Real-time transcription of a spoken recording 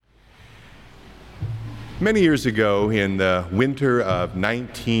Many years ago, in the winter of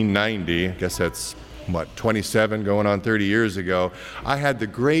 1990, I guess that's 27 going on 30 years ago, I had the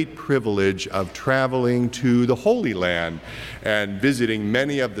great privilege of traveling to the Holy Land and visiting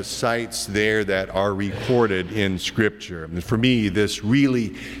many of the sites there that are recorded in Scripture. And for me, this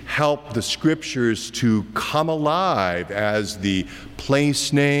really helped the Scriptures to come alive as the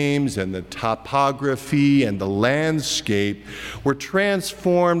place names and the topography and the landscape were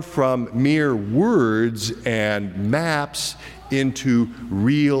transformed from mere words and maps into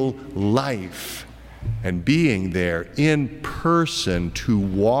real life. And being there in person to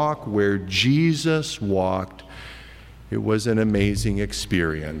walk where Jesus walked, it was an amazing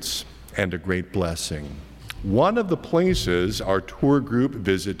experience and a great blessing. One of the places our tour group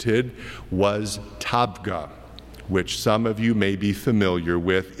visited was Tabgha, which some of you may be familiar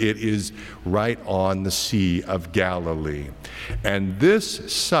with. It is right on the Sea of Galilee. And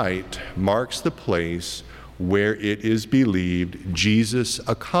this site marks the place where it is believed Jesus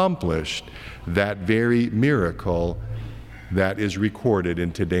accomplished that very miracle that is recorded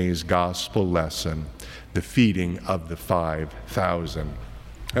in today's gospel lesson, the feeding of the 5,000.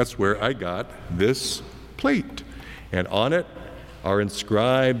 That's where I got this plate. And on it are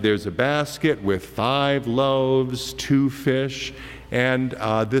inscribed, there's a basket with 5 loaves, 2 fish, and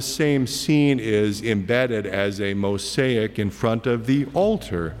this same scene is embedded as a mosaic in front of the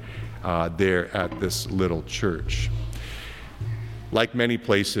altar there at this little church. Like many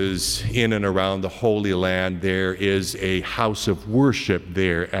places in and around the Holy Land, there is a house of worship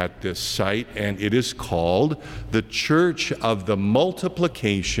there at this site, and it is called the Church of the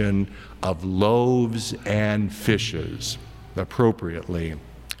Multiplication of Loaves and Fishes, appropriately.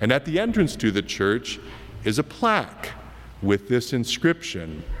 And at the entrance to the church is a plaque with this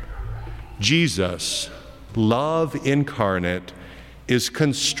inscription: Jesus, love incarnate, is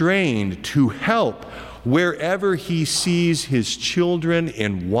constrained to help wherever he sees his children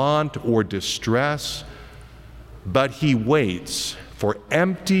in want or distress, but he waits for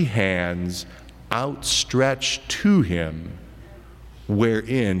empty hands outstretched to him,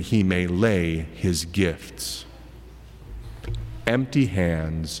 wherein he may lay his gifts. Empty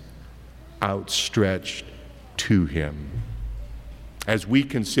hands outstretched to him. As we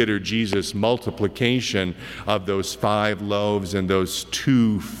consider Jesus' multiplication of those 5 loaves and those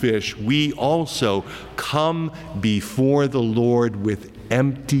 2 fish, we also come before the Lord with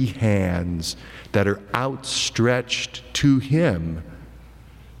empty hands that are outstretched to him,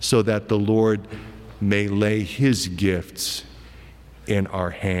 so that the Lord may lay his gifts in our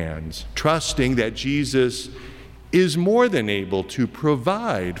hands, trusting that Jesus is more than able to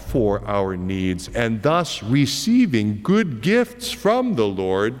provide for our needs, and thus receiving good gifts from the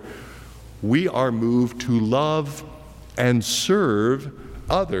Lord, we are moved to love and serve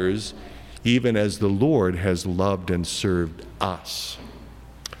others, even as the Lord has loved and served us.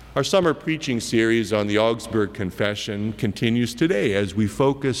 Our summer preaching series on the Augsburg Confession continues today as we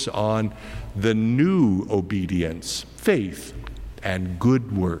focus on the new obedience, faith, and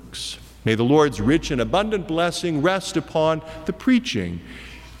good works. May the Lord's rich and abundant blessing rest upon the preaching,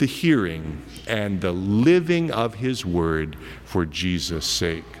 the hearing, and the living of his word for Jesus'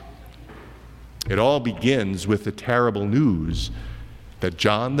 sake. It all begins with the terrible news that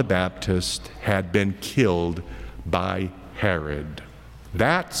John the Baptist had been killed by Herod.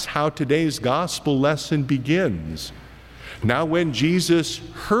 That's how today's gospel lesson begins. Now, when Jesus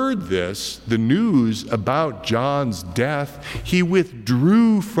heard this, the news about John's death, he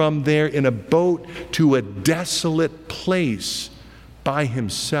withdrew from there in a boat to a desolate place by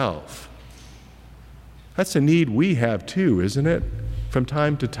himself. That's a need we have too, isn't it? From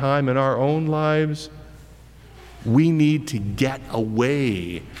time to time in our own lives, we need to get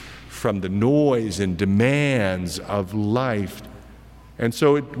away from the noise and demands of life. And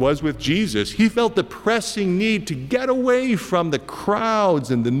so it was with Jesus. He felt the pressing need to get away from the crowds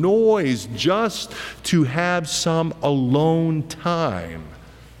and the noise just to have some alone time.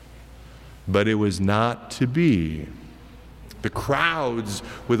 But it was not to be. The crowds,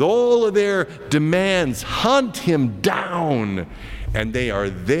 with all of their demands, hunt him down, and they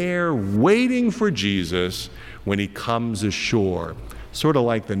are there waiting for Jesus when he comes ashore. Sort of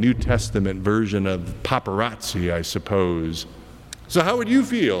like the New Testament version of paparazzi, I suppose. So how would you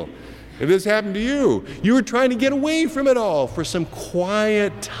feel if this happened to you? You were trying to get away from it all for some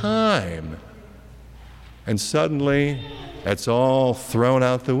quiet time. And suddenly, that's all thrown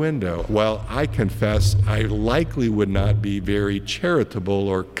out the window. Well, I confess I likely would not be very charitable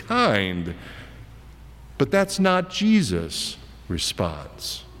or kind. But that's not Jesus'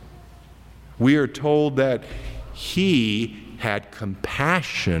 response. We are told that he had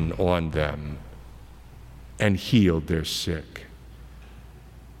compassion on them. and healed their sick.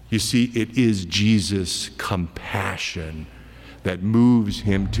 You see, it is Jesus' compassion that moves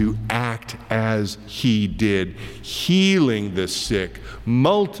him to act as he did, healing the sick,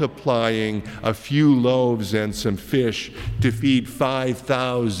 multiplying a few loaves and some fish to feed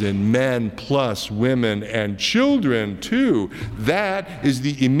 5,000 men plus women and children too. That is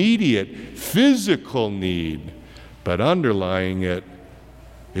the immediate physical need, but underlying it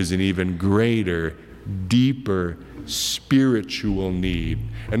is an even greater, deeper spiritual need.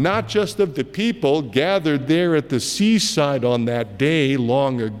 And not just of the people gathered there at the seaside on that day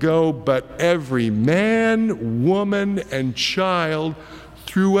long ago, but every man, woman, and child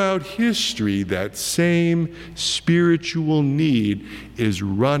throughout history. That same spiritual need is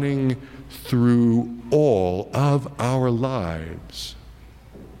running through all of our lives.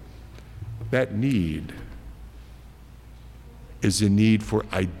 That need is a need for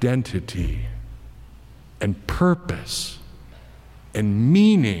identity and purpose and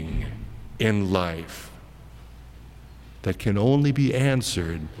meaning in life that can only be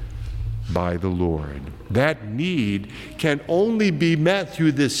answered by the Lord. That need can only be met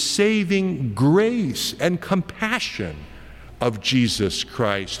through the saving grace and compassion of Jesus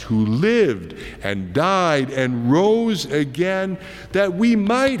Christ, who lived and died and rose again, that we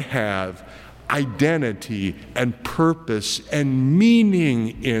might have identity and purpose and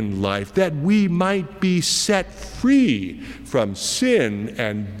meaning in life, that we might be set free from sin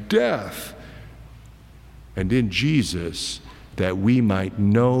and death. And in Jesus, that we might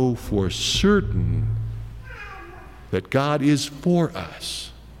know for certain that God is for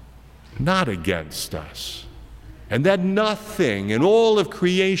us, not against us, and that nothing in all of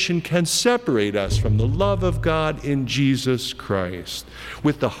creation can separate us from the love of God in Jesus Christ.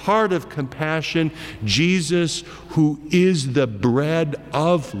 With the heart of compassion, Jesus, who is the bread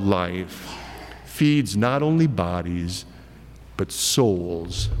of life, feeds not only bodies, but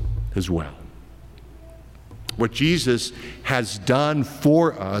souls as well. What Jesus has done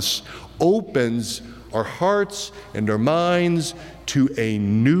for us opens our hearts and our minds to a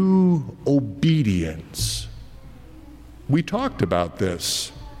new obedience. We talked about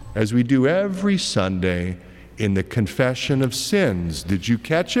this, as we do every Sunday, in the confession of sins. Did you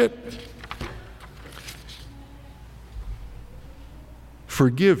catch it?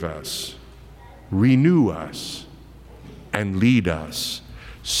 Forgive us, renew us, and lead us,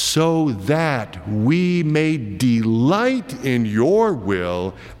 so that we may delight in your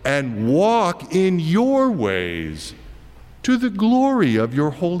will and walk in your ways, to the glory of your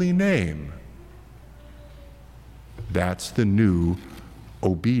holy name. That's the new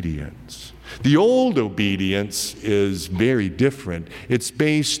obedience. The old obedience is very different. It's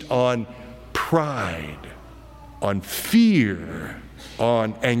based on pride, on fear,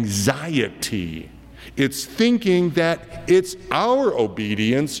 on anxiety. It's thinking that it's our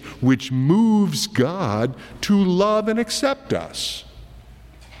obedience which moves God to love and accept us.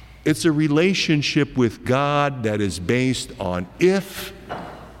 It's a relationship with God that is based on if,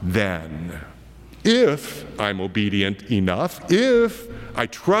 then. If I'm obedient enough, if I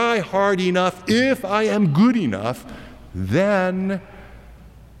try hard enough, if I am good enough, then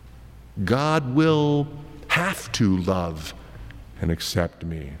God will have to love and accept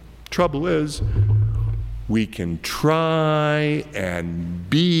me. Trouble is, we can try and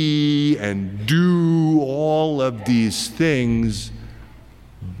be and do all of these things,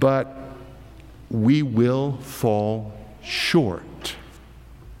 but we will fall short.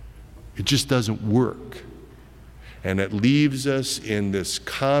 It just doesn't work. And it leaves us in this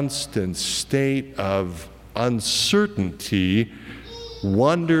constant state of uncertainty,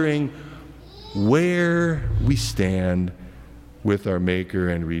 wondering where we stand with our Maker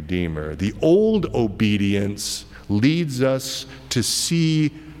and Redeemer. The old obedience leads us to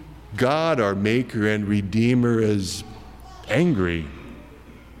see God, our Maker and Redeemer, as angry,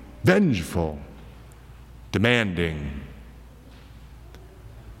 vengeful, demanding.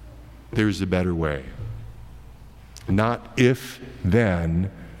 There's a better way. Not if, then,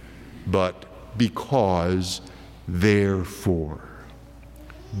 but because, therefore.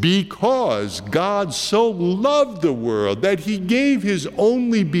 Because God so loved the world that he gave his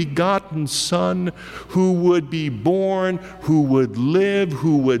only begotten Son, who would be born, who would live,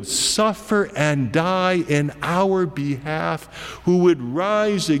 who would suffer and die in our behalf, who would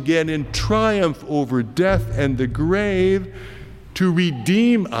rise again in triumph over death and the grave, to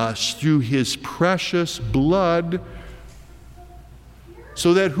redeem us through his precious blood,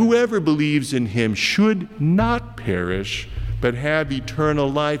 so that whoever believes in him should not perish, but have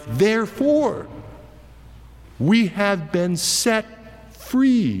eternal life. Therefore, we have been set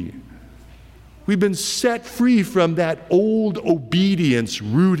free. We've been set free from that old obedience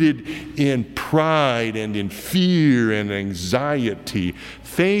rooted in pride and in fear and anxiety.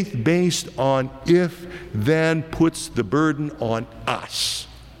 Faith based on if, then puts the burden on us,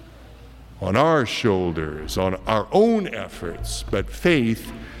 on our shoulders, on our own efforts. But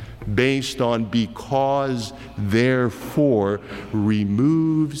faith based on because, therefore,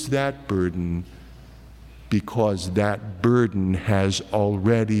 removes that burden, because that burden has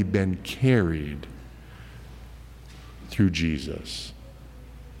already been carried through Jesus.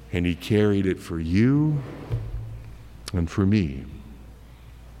 And he carried it for you and for me,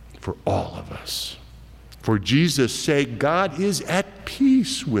 for all of us. For Jesus' sake, God is at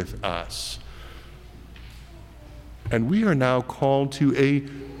peace with us. And we are now called to a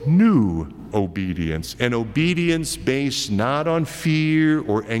new obedience, an obedience based not on fear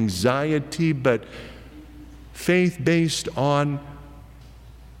or anxiety, but faith based on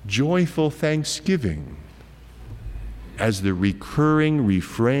joyful thanksgiving, as the recurring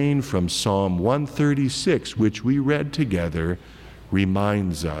refrain from Psalm 136, which we read together,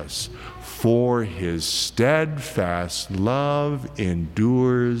 reminds us. For his steadfast love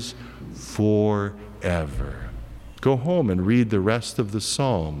endures forever. Go home and read the rest of the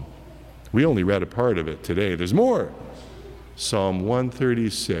psalm. We only read a part of it today. There's more. Psalm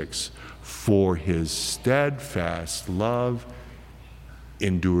 136. For his steadfast love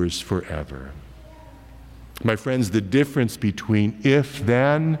endures forever. My friends, the difference between if,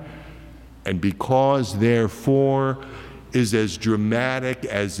 then, and because, therefore, is as dramatic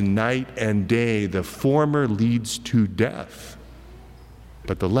as night and day. The former leads to death,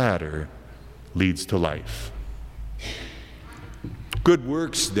 but the latter leads to life. Good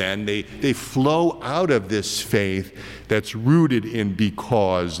works, then, they flow out of this faith that's rooted in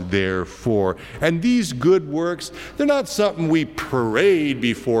because, therefore. And these good works, they're not something we parade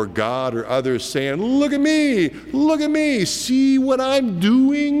before God or others saying, look at me, see what I'm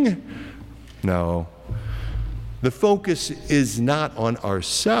doing. No. The focus is not on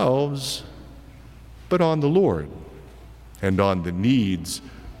ourselves, but on the Lord and on the needs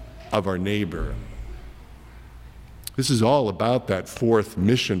of our neighbor. This is all about that fourth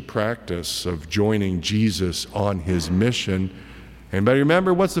mission practice of joining Jesus on his mission. Anybody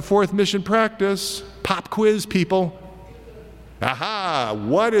remember what's the fourth mission practice? Pop quiz, people. Aha!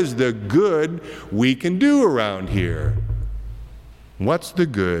 What is the good we can do around here? What's the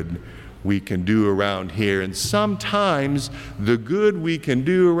good we can do around here? And sometimes the good we can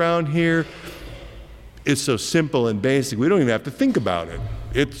do around here is so simple and basic, we don't even have to think about it.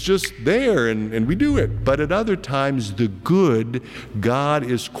 It's just there, and we do it. But at other times, the good God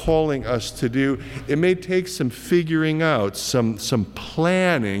is calling us to do, it may take some figuring out, some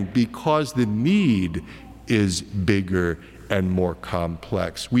planning, because the need is bigger and more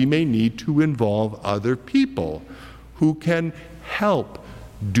complex. We may need to involve other people who can help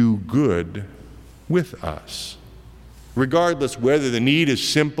do good with us. Regardless whether the need is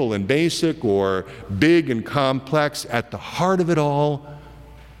simple and basic or big and complex, at the heart of it all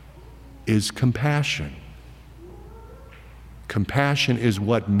is compassion. Compassion is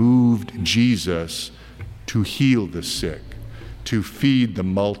what moved Jesus to heal the sick, to feed the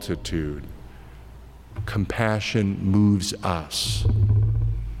multitude. Compassion moves us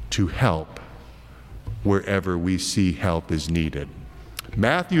to help wherever we see help is needed.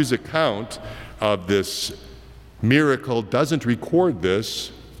 Matthew's account of this miracle doesn't record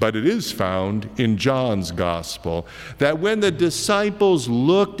this, but it is found in John's gospel, that when the disciples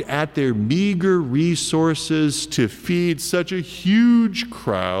looked at their meager resources to feed such a huge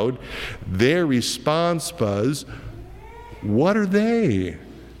crowd, their response was, what are they?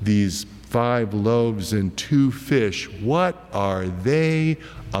 These 5 loaves and 2 fish, what are they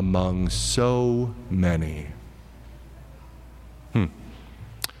among so many?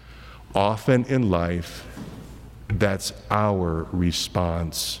 Often in life, that's our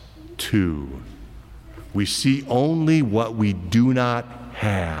response too. We see only what we do not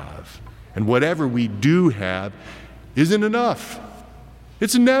have. And whatever we do have isn't enough.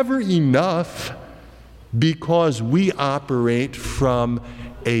 It's never enough because we operate from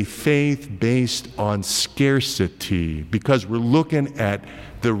a faith based on scarcity, because we're looking at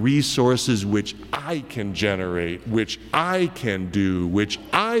the resources which I can generate, which I can do, which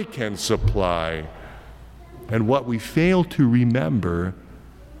I can supply. And what we fail to remember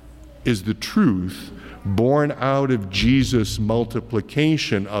is the truth born out of Jesus'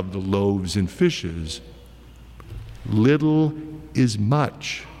 multiplication of the loaves and fishes. Little is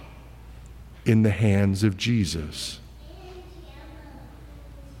much in the hands of Jesus.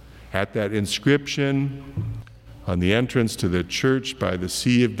 At that inscription on the entrance to the church by the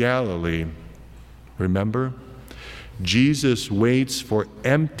Sea of Galilee, Remember? Jesus waits for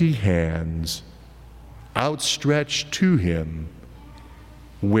empty hands outstretched to him,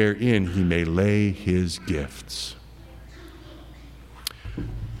 wherein he may lay his gifts.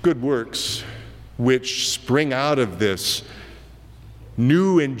 Good works which spring out of this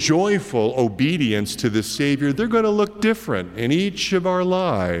new and joyful obedience to the Savior, they're going to look different in each of our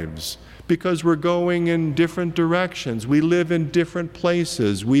lives because we're going in different directions. We live in different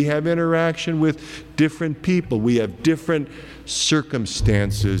places. We have interaction with different people. We have different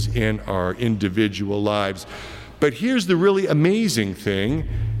circumstances in our individual lives. But here's the really amazing thing.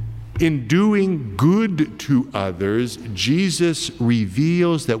 In doing good to others, Jesus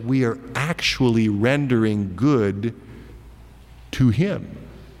reveals that we are actually rendering good to him.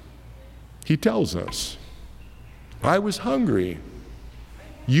 He tells us, I was hungry.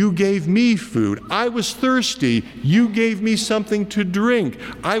 You gave me food. I was thirsty. You gave me something to drink.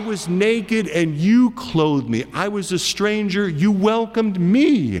 I was naked and you clothed me. I was a stranger. You welcomed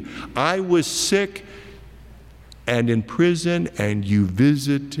me. I was sick and in prison and you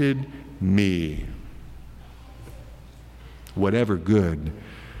visited me. Whatever good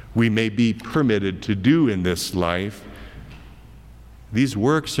we may be permitted to do in this life, these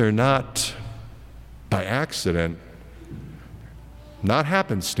works are not by accident, not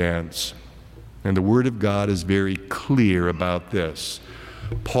happenstance. And the Word of God is very clear about this.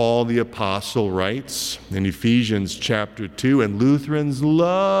 Paul the Apostle writes in Ephesians chapter 2, and Lutherans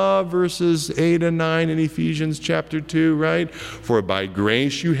love verses 8 and 9 in Ephesians chapter 2, right? For by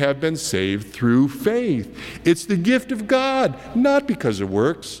grace you have been saved through faith. It's the gift of God, not because of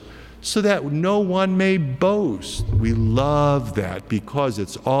works, so that no one may boast. We love that because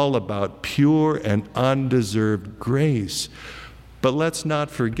it's all about pure and undeserved grace. But let's not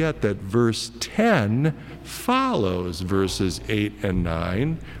forget that verse 10 follows verses 8 and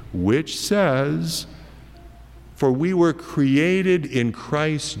 9, which says, for we were created in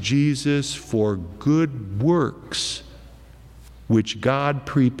Christ Jesus for good works, which God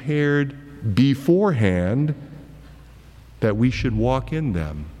prepared beforehand that we should walk in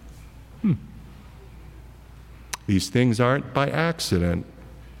them. These things aren't by accident.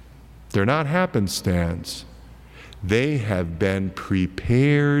 They're not happenstance. They have been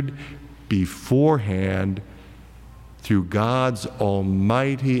prepared beforehand through God's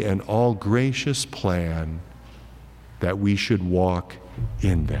almighty and all gracious plan that we should walk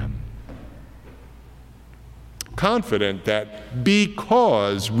in them. Confident that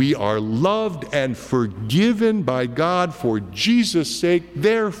because we are loved and forgiven by God for Jesus' sake,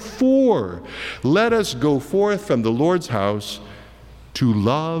 therefore, let us go forth from the Lord's house to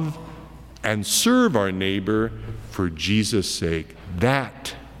love and serve our neighbor for Jesus' sake.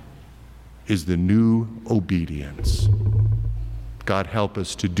 That is the new obedience. God help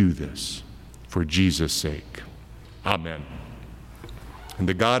us to do this for Jesus' sake. Amen. And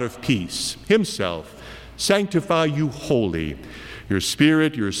the God of peace himself sanctify you wholly. Your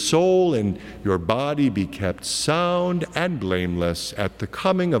spirit, your soul, and your body be kept sound and blameless at the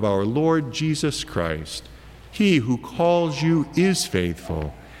coming of our Lord Jesus Christ. He who calls you is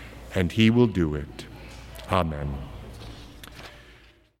faithful, and he will do it. Amen.